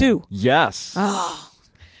 No. PS2. Yes.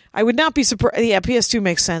 I would not be surprised. Yeah, PS2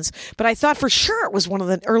 makes sense. But I thought for sure it was one of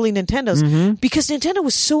the early Nintendos because Nintendo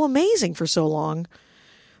was so amazing for so long.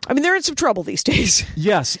 I mean, they're in some trouble these days.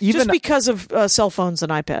 Yes. Even just because of cell phones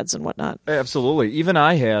and iPads and whatnot. Absolutely. Even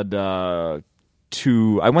I had I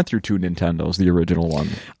went through 2 Nintendos, the original one.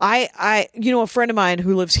 A friend of mine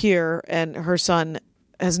who lives here and her son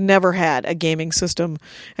has never had a gaming system,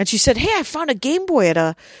 and she said, "Hey, I found a Game Boy at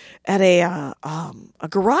a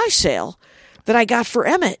garage sale that I got for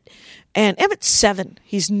Emmett." And Emmett's 7.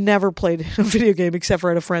 He's never played a video game except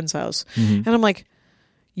for at a friend's house. And I'm like,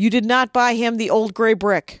 "You did not buy him the old gray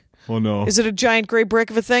brick." Oh no. Is it a giant gray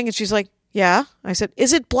brick of a thing? And she's like, "Yeah." I said,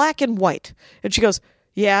 "Is it black and white?" And she goes,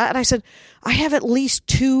 "Yeah." And I said, "I have at least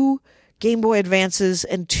 2 Game Boy Advances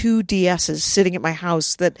and 2 DSs sitting at my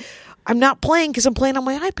house that I'm not playing because I'm playing on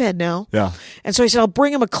my iPad now." Yeah. And so I said, "I'll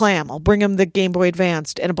bring him a clam. I'll bring him the Game Boy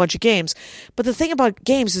Advanced and a bunch of games." But the thing about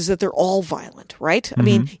games is that they're all violent, right? I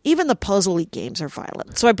mean, even the puzzly games are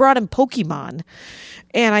violent. So I brought him Pokemon,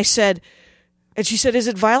 and I said, and she said, "Is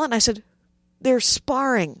it violent?" And I said, "They're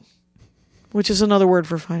sparring," which is another word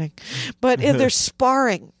for fighting. But if they're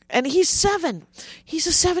sparring, and he's 7. He's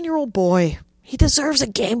a 7-year-old boy. He deserves a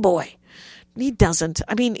Game Boy. He doesn't.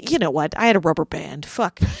 I mean, you know what? I had a rubber band.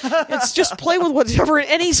 Fuck. It's just play with whatever.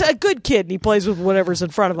 And he's a good kid, and he plays with whatever's in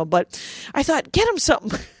front of him. But I thought, get him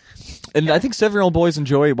something. And I think 7-year-old boys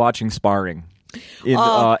enjoy watching sparring in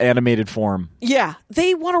animated form. Yeah.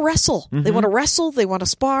 They want to wrestle. They want to wrestle. They want to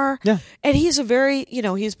spar. Yeah. And he's a very,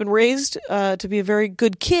 he's been raised to be a very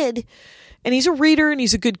good kid. And he's a reader, and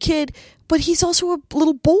he's a good kid. But he's also a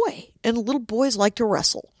little boy. And little boys like to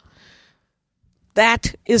wrestle.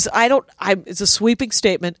 That is, it's a sweeping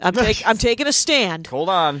statement. I'm taking a stand. Hold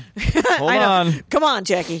on. Hold on. Come on,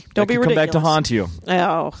 Jackie. Don't be ridiculous. Come back to haunt you.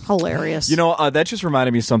 Oh, hilarious. That just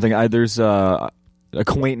reminded me of something. There's a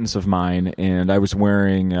acquaintance of mine, and I was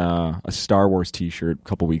wearing a Star Wars T-shirt a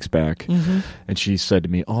couple weeks back, and she said to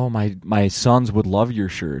me, "Oh, my sons would love your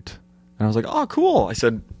shirt." And I was like, "Oh, cool." I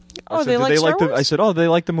said, they like Star Wars? I said, "Oh, they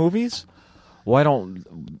like the movies?" We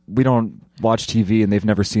don't watch TV, and they've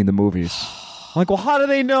never seen the movies. I'm like, well, how do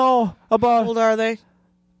they know about? How old are they?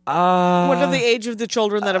 What are the age of the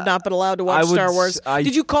children that have not been allowed to watch Star Wars?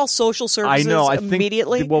 Did you call social services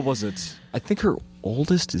immediately? What was it? I think her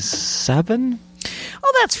oldest is 7.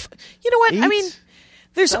 Oh, that's... You know what? 8? I mean,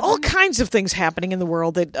 there's all kinds of things happening in the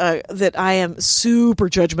world that I am super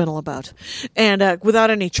judgmental about. And without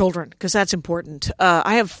any children, because that's important.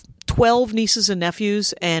 I have 12 nieces and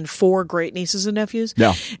nephews and 4 great nieces and nephews.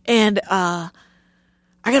 Yeah. And...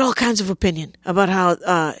 I got all kinds of opinion about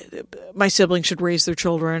how my siblings should raise their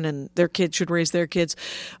children and their kids should raise their kids.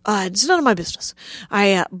 It's none of my business.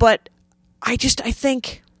 But I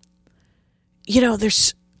think,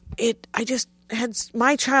 I just had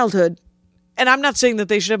my childhood, and I'm not saying that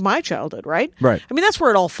they should have my childhood, right? Right. I mean, that's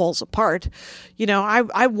where it all falls apart.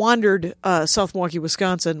 I wandered South Milwaukee,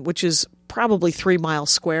 Wisconsin, which is probably 3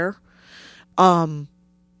 miles square, from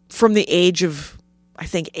the age of, I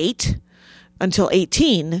think, 8 until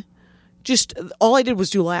 18, just all I did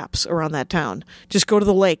was do laps around that town. Just go to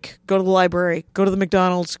the lake, go to the library, go to the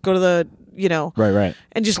McDonald's, go to the, right,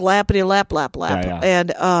 and just lappity lap. Yeah.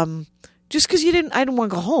 And just because I didn't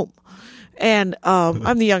want to go home. And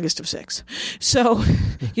I'm the youngest of 6. So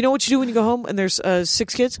you know what you do when you go home and there's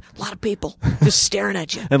 6 kids? A lot of people just staring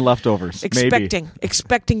at you. And leftovers,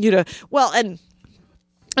 expecting you to, well, and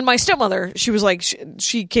my stepmother, she was like,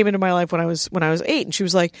 she came into my life when I was 8, and she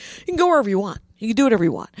was like, "You can go wherever you want. You can do whatever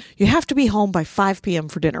you want. You have to be home by 5 p.m.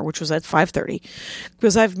 for dinner," which was at 5:30,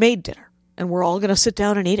 because I've made dinner, and we're all going to sit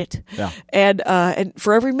down and eat it. Yeah. And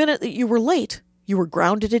for every minute that you were late, you were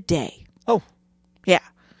grounded a day. Oh. Yeah.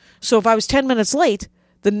 So if I was 10 minutes late,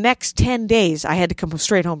 the next 10 days I had to come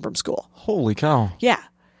straight home from school. Holy cow. Yeah.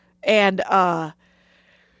 And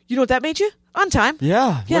you know what that made you? On time.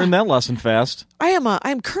 Yeah, learn that lesson fast. I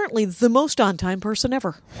am currently the most on time person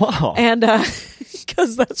ever. Wow. And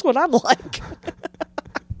because that's what I'm like.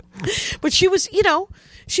 But she was,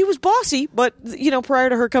 she was bossy, but prior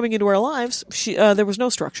to her coming into our lives, there was no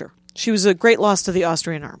structure. She was a great loss to the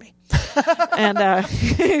Austrian army.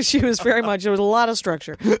 And she was very much, there was a lot of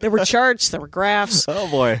structure. There were charts, there were graphs. Oh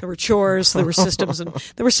boy. There were chores, there were systems, and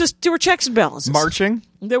there were checks and balances. Marching?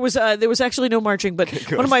 There was actually no marching, but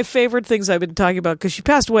one of my favorite things I've been talking about, because she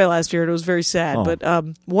passed away last year and it was very sad, but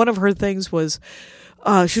one of her things was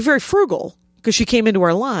she was very frugal, because she came into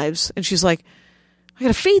our lives and she's like, "I got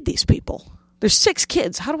to feed these people. There's 6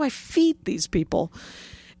 kids. How do I feed these people?"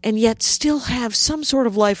 and yet still have some sort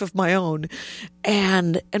of life of my own.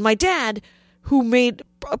 And my dad, who made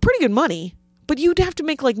pretty good money, but you'd have to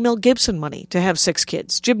make like Mel Gibson money to have 6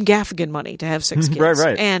 kids, Jim Gaffigan money to have 6 kids.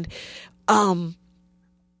 Right. And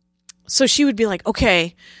so she would be like,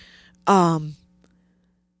 okay, but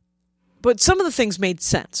some of the things made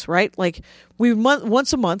sense, right? Like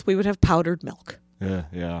once a month we would have powdered milk.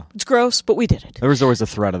 Yeah. It's gross, but we did it. There was always a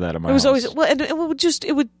thread of that in my house. Always well, and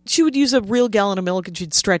she would use a real gallon of milk and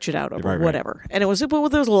she'd stretch it out over Right. whatever. And there was a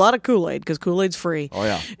lot of Kool-Aid because Kool-Aid's free. Oh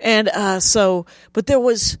yeah. And but there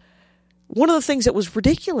was one of the things that was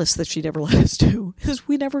ridiculous that she never let us do is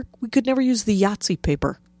we could never use the Yahtzee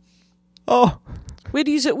paper. Oh. We'd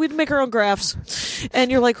use it. We'd make our own graphs, and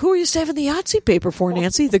you're like, "Who are you saving the Yahtzee paper for,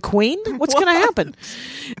 Nancy? The Queen? What's going to happen?"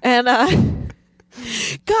 And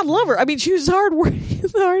God love her. I mean, she was the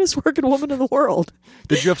hardest working woman in the world.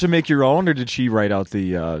 Did you have to make your own, or did she write out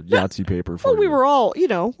the Yahtzee paper for you? Well, we were all,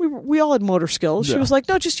 we all had motor skills. She was like,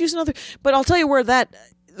 "No, just use another." But I'll tell you where it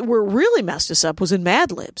really messed us up was in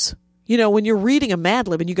Mad Libs. When you're reading a Mad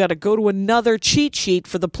Lib and you got to go to another cheat sheet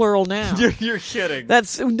for the plural noun. You're kidding.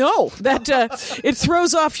 It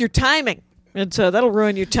throws off your timing. And that'll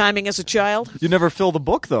ruin your timing as a child. You never fill the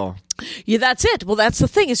book, though. Yeah, that's it. Well, that's the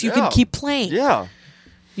thing is you can keep playing. Yeah.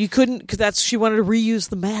 You couldn't, because she wanted to reuse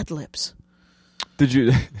the Mad Libs. Did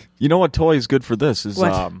you? You know what toy is good for this is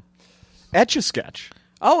what? Etch-a-Sketch.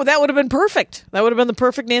 Oh, that would have been perfect. That would have been the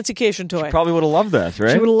perfect Nancy Cation toy. Probably would have loved that,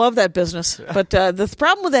 right? She would have loved that business. But the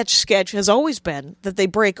problem with Etch-a-Sketch has always been that they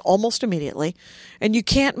break almost immediately, and you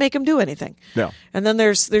can't make them do anything. No. And then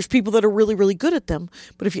there's people that are really, really good at them,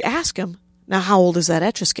 but if you ask them, now how old is that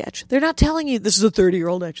Etch-a-Sketch? They're not telling you this is a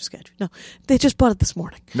 30-year-old Etch-a-Sketch. No, they just bought it this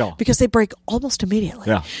morning. No. Because they break almost immediately.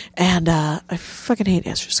 Yeah. And I fucking hate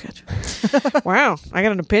Etch-a-Sketch. Wow, I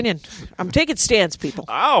got an opinion. I'm taking stands, people.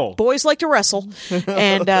 Ow. Boys like to wrestle,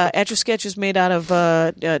 and Etch-a-Sketch is made out of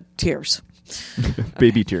tears.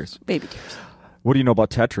 Baby tears. Baby tears. What do you know about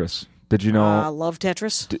Tetris? Did you know? I love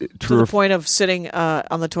Tetris. true To the or point of sitting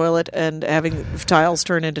on the toilet and having tiles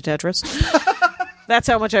turn into Tetris. That's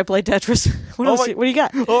how much I play Tetris. What do you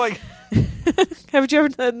got? Oh my. Haven't you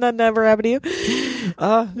ever never happened to you?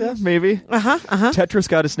 Yeah, maybe. Tetris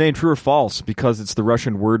got its name, true or false, because it's the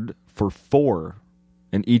Russian word for 4,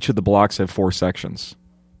 and each of the blocks have 4 sections.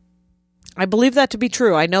 I believe that to be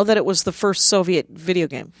true. I know that it was the first Soviet video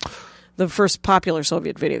game. The first popular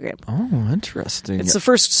Soviet video game. Oh, interesting. It's the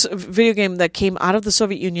first video game that came out of the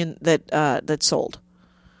Soviet Union that sold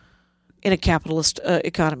in a capitalist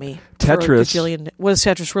economy. Tetris. What does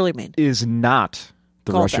Tetris really mean? Is not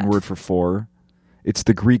the Russian word for 4. It's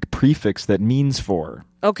the Greek prefix that means 4.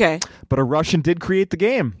 Okay. But a Russian did create the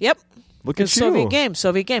game. Yep. Look at you. Soviet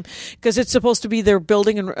game. Because it's supposed to be they're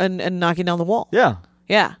building and knocking down the wall. Yeah.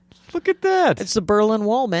 Yeah. Look at that. It's the Berlin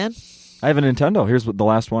Wall, man. I have a Nintendo. Here's the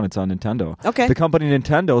last one. It's on Nintendo. Okay. The company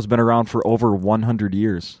Nintendo has been around for over 100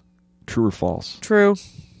 years. True or false? True.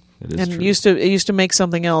 It is and true. it used to make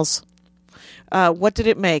something else. What did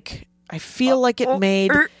it make? I feel like it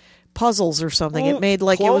made puzzles or something. It made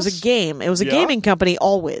like close. It was a game. It was a gaming company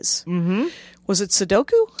always. Mm-hmm. Was it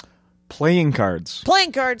Sudoku? Playing cards.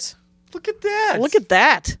 Playing cards. Look at that. Look at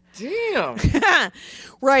that. Damn.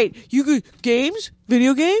 Right. You could games,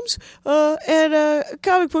 video games, and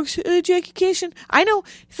comic books, education. I know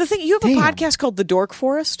the thing. You have a podcast called The Dork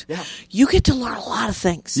Forest. Yeah. You get to learn a lot of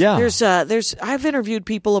things. Yeah. There's. I've interviewed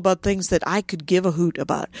people about things that I could give a hoot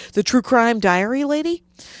about. The True Crime Diary lady,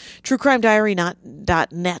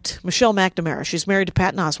 TrueCrimeDiary.net. Michelle McNamara. She's married to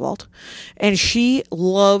Patton Oswalt, and she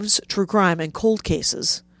loves true crime and cold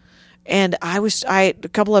cases. And a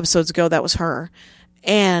couple episodes ago, that was her.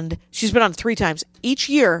 And she's been on 3 times. Each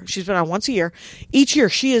year, she's been on once a year. Each year,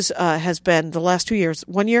 she has been, the last 2 years,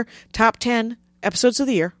 1 year, top 10 episodes of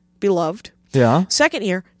the year, beloved. Yeah. Second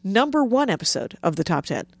year, number 1 episode of the top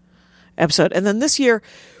 10 episode. And then this year,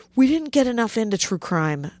 we didn't get enough into true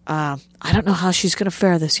crime. I don't know how she's going to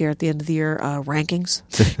fare this year at the end of the year rankings.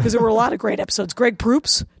 Because there were a lot of great episodes. Greg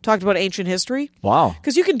Proops talked about ancient history. Wow.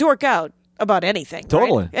 Because you can dork out about anything.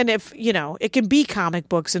 Totally. Right? And if, it can be comic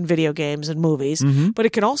books and video games and movies, but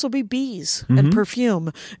it can also be bees and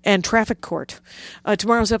perfume and traffic court.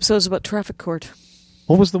 Tomorrow's episode is about traffic court.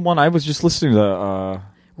 What was the one I was just listening to?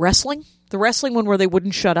 Wrestling? The wrestling one where they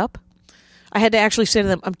wouldn't shut up? I had to actually say to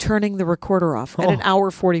them, I'm turning the recorder off at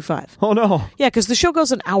 1:45. Oh, no. Yeah, because the show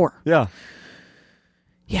goes an hour. Yeah.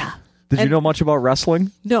 Yeah. Did you know much about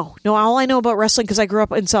wrestling? No. All I know about wrestling, because I grew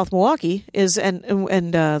up in South Milwaukee, is and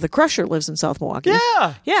the Crusher lives in South Milwaukee.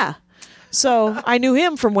 Yeah. Yeah. So I knew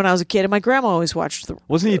him from when I was a kid, and my gramma always watched the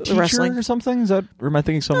Wasn't he a the teacher wrestling. or something? Or am I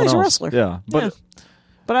thinking someone he's else? a wrestler. Yeah.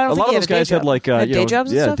 But But I don't A think lot he of those guys had like day jobs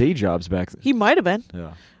and stuff? day jobs back then. He might have been.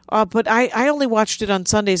 Yeah. But I only watched it on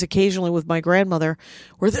Sundays occasionally with my grandmother,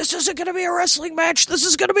 where this isn't going to be a wrestling match. This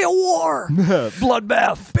is going to be a war.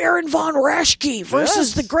 Bloodbath. Baron von Raschke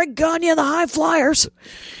versus the Greg Gagne and the High Flyers.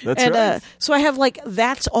 That's and, right. so I have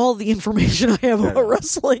that's all the information I have about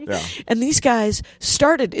wrestling. Yeah. And these guys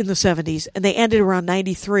started in the 70s and they ended around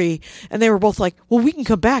 93. And they were both like, well, we can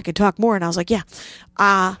come back and talk more. And I was like, yeah.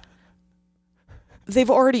 They've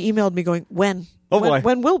already emailed me going, when? Oh, boy.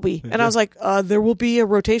 When will we? And I was like, there will be a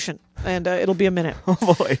rotation, and it'll be a minute.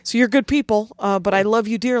 Oh, boy. So you're good people, but I love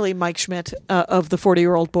you dearly, Mike Schmidt of the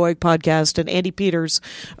 40-Year-Old Boy podcast and Andy Peters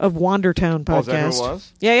of Wandertown podcast. Oh, is that who it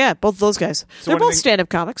was? Yeah, both of those guys. They're both anything- stand-up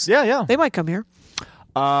comics. Yeah. They might come here.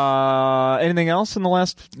 Anything else in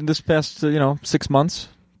this past 6 months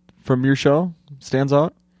from your show stands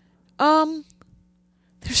out?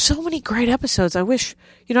 There's so many great episodes. I wish,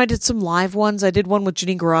 I did some live ones. I did one with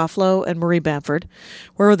Janine Garofalo and Marie Bamford,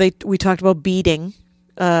 where we talked about beading,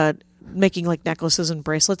 making like necklaces and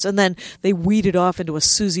bracelets, and then they weeded off into a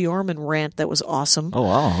Susie Orman rant that was awesome. Oh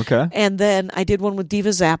wow, okay. And then I did one with Diva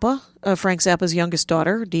Zappa, Frank Zappa's youngest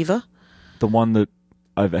daughter, Diva. The one that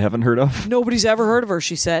I haven't heard of. Nobody's ever heard of her,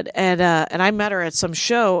 she said. And I met her at some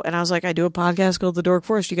show, and I was like, I do a podcast called The Dork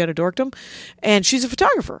Forest. You got a dorkdom? And she's a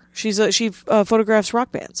photographer. She photographs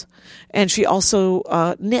rock bands. And she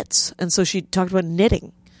also knits. And so she talked about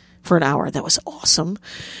knitting for an hour. That was awesome.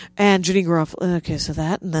 And Janine Garofalo, okay, so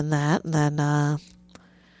that, and then I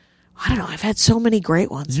don't know. I've had so many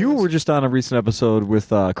great ones. You were just on a recent episode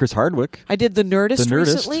with Chris Hardwick. I did The Nerdist, The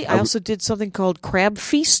Nerdist. recently. I also did something called Crab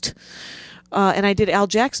Feast. And I did Al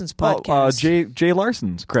Jackson's podcast. Jay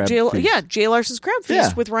Larson's Crab Feast. Yeah, Jay Larson's Crab Feast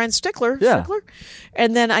Yeah. with Ryan Stickler. Yeah. Stickler.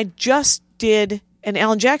 And then I just did, and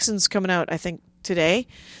Alan Jackson's coming out, I think, today.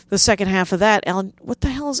 The second half of that. Alan, what the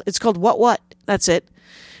hell is it's called? What? That's it.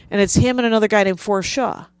 And it's him and another guy named Forrest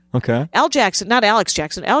Shaw. Okay. Al Jackson, not Alex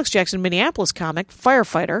Jackson. Alex Jackson, Minneapolis comic,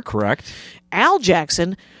 firefighter. Correct. Al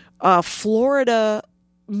Jackson, Florida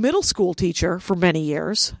middle school teacher for many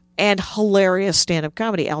years. And hilarious stand-up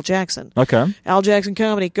comedy, Al Jackson. Okay. Al Jackson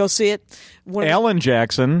comedy, go see it. Alan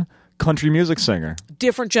Jackson, country music singer.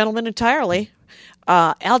 Different gentleman entirely.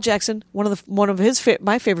 Al Jackson, one of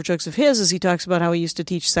my favorite jokes of his is he talks about how he used to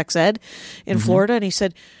teach sex ed in Florida, and he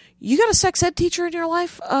said, "You got a sex ed teacher in your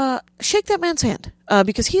life? Shake that man's hand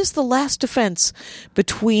because he is the last defense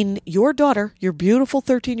between your daughter, your beautiful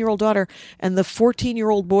 13-year-old daughter, and the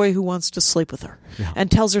 14-year-old boy who wants to sleep with her,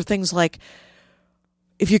 and tells her things like."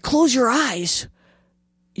 If you close your eyes,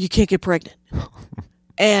 you can't get pregnant.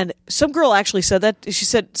 And some girl actually said that. She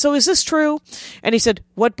said, so is this true? And he said,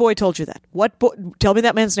 what boy told you that? What boy? Tell me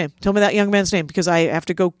that man's name. Tell me that young man's name because I have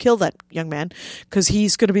to go kill that young man because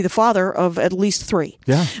he's going to be the father of at least 3.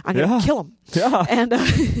 Yeah. I'm going to kill him. Yeah. And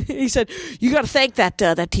he said, you got to thank that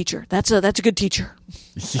teacher. That's a good teacher.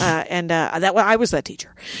 I was that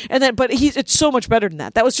teacher. And then, but it's so much better than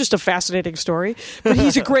that. That was just a fascinating story. But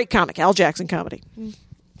he's a great comic. Al Jackson comedy.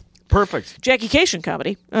 Perfect. Jackie Cation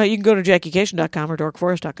comedy. You can go to JackieCation.com or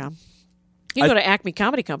DorkForest.com. You can go to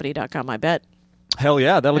AcmeComedyCompany.com, I bet. Hell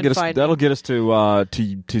yeah, that'll And get us. find That'll me. get us to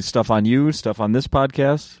stuff on you, stuff on this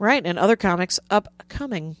podcast. Right, and other comics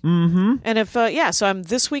upcoming. Mm-hmm. And if, so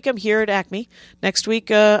this week I'm here at Acme. Next week,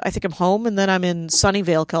 I think I'm home, and then I'm in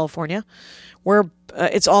Sunnyvale, California, where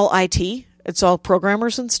it's all IT. It's all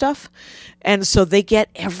programmers and stuff. And so they get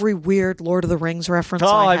every weird Lord of the Rings reference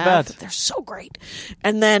I have. bet. They're so great.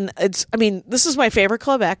 And then this is my favorite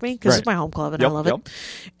club, Acme, because it's Right. my home club and Yep, I love yep. it.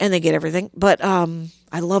 And they get everything. But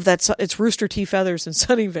I love that. It's Rooster T. Feathers in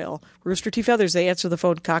Sunnyvale. Rooster T. Feathers, they answer the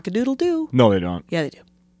phone cock-a-doodle-doo. No, they don't. Yeah, they do.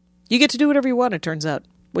 You get to do whatever you want, it turns out,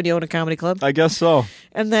 when you own a comedy club. I guess so.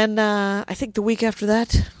 And then I think the week after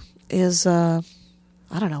that is, I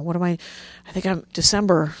don't know, I think I'm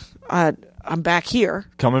December. I'm back here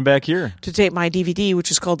Coming back here. to tape my DVD, which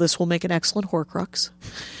is called This Will Make an Excellent Horcrux.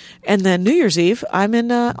 And then New Year's Eve, I'm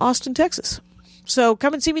in Austin, Texas. So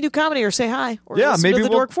come and see me do comedy or say hi. Or Yeah, listen maybe to the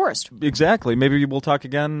we'll- Dork Forest. Exactly. Maybe we'll talk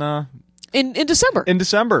again In December. in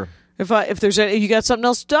December. If there's you got something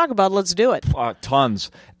else to talk about, let's do it. Tons.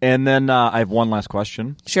 And then I have one last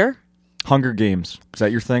question. Sure. Hunger Games. Is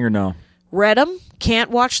that your thing or no? Read them. Can't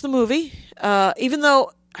watch the movie. Even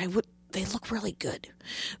though they look really good.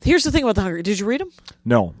 Here's the thing about the Hunger. Did you read them?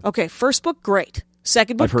 No. Okay, first book, great.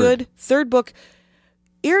 Second book, I've heard. good. Third book,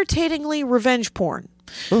 irritatingly revenge porn.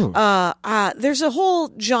 Ooh. There's a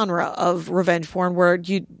whole genre of revenge porn where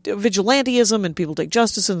vigilantism and people take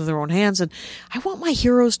justice into their own hands, and I want my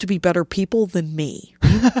heroes to be better people than me.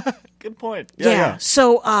 good point. Yeah.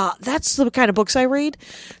 So that's the kind of books I read.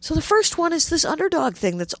 So the first one is this underdog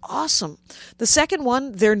thing that's awesome. The second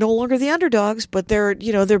one, they're no longer the underdogs, but they're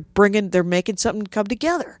making something come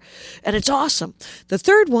together, and it's awesome. The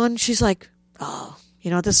third one, she's like, oh,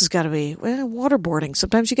 this has got to be waterboarding.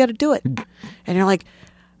 Sometimes you got to do it, and you're like,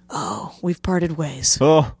 oh, we've parted ways.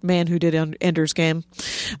 Oh, Man who did Ender's Game.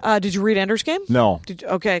 Did you read Ender's Game? no.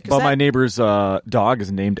 Okay. But my neighbor's dog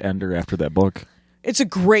is named Ender after that book. It's a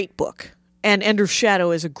great book, and Ender's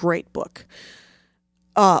Shadow is a great book.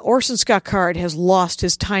 Orson Scott Card has lost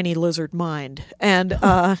his tiny lizard mind, and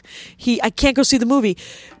I can't go see the movie.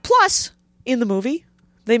 Plus, in the movie,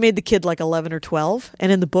 they made the kid like 11 or 12,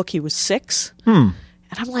 and in the book he was 6.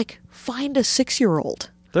 And I'm like, find a 6-year-old.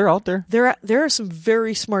 They're out there. There are some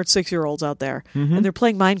very smart 6-year-olds out there, and they're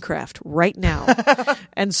playing Minecraft right now.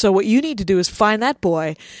 And so what you need to do is find that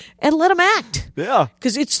boy and let him act. Yeah.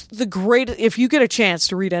 Because it's the great. If you get a chance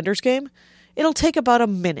to read Ender's Game, it'll take about a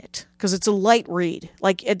minute because it's a light read.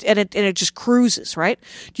 It just cruises, right?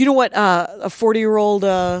 Do you know what a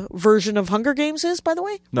 40-year-old version of Hunger Games is, by the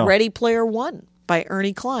way? No. Ready Player One by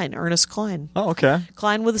Ernest Cline. Oh, okay.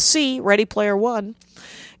 Cline with a C. Ready Player One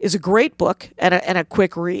is a great book and a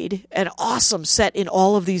quick read, and awesome set in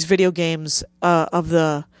all of these video games of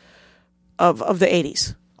the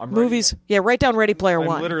 80s. Movies. Yeah, write down Ready Player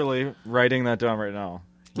One. I'm literally writing that down right now.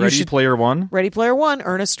 You Ready should- Player One? Ready Player One,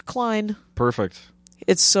 Ernest Cline. Perfect.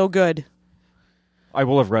 It's so good. I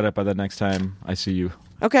will have read it by the next time I see you.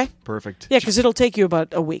 Okay. Perfect. Yeah, because it'll take you about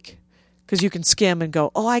a week. Because you can skim and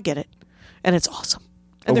go, oh, I get it. And it's awesome.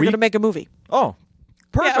 And they're week? going to make a movie. Oh,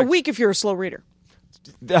 perfect. Yeah, a week if you're a slow reader.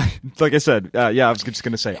 Like I said, I was just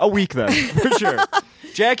going to say a week then, for sure.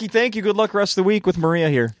 Jackie, thank you. Good luck rest of the week with Maria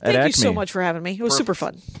here at Thank Acme. you so much for having me. It was super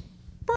fun.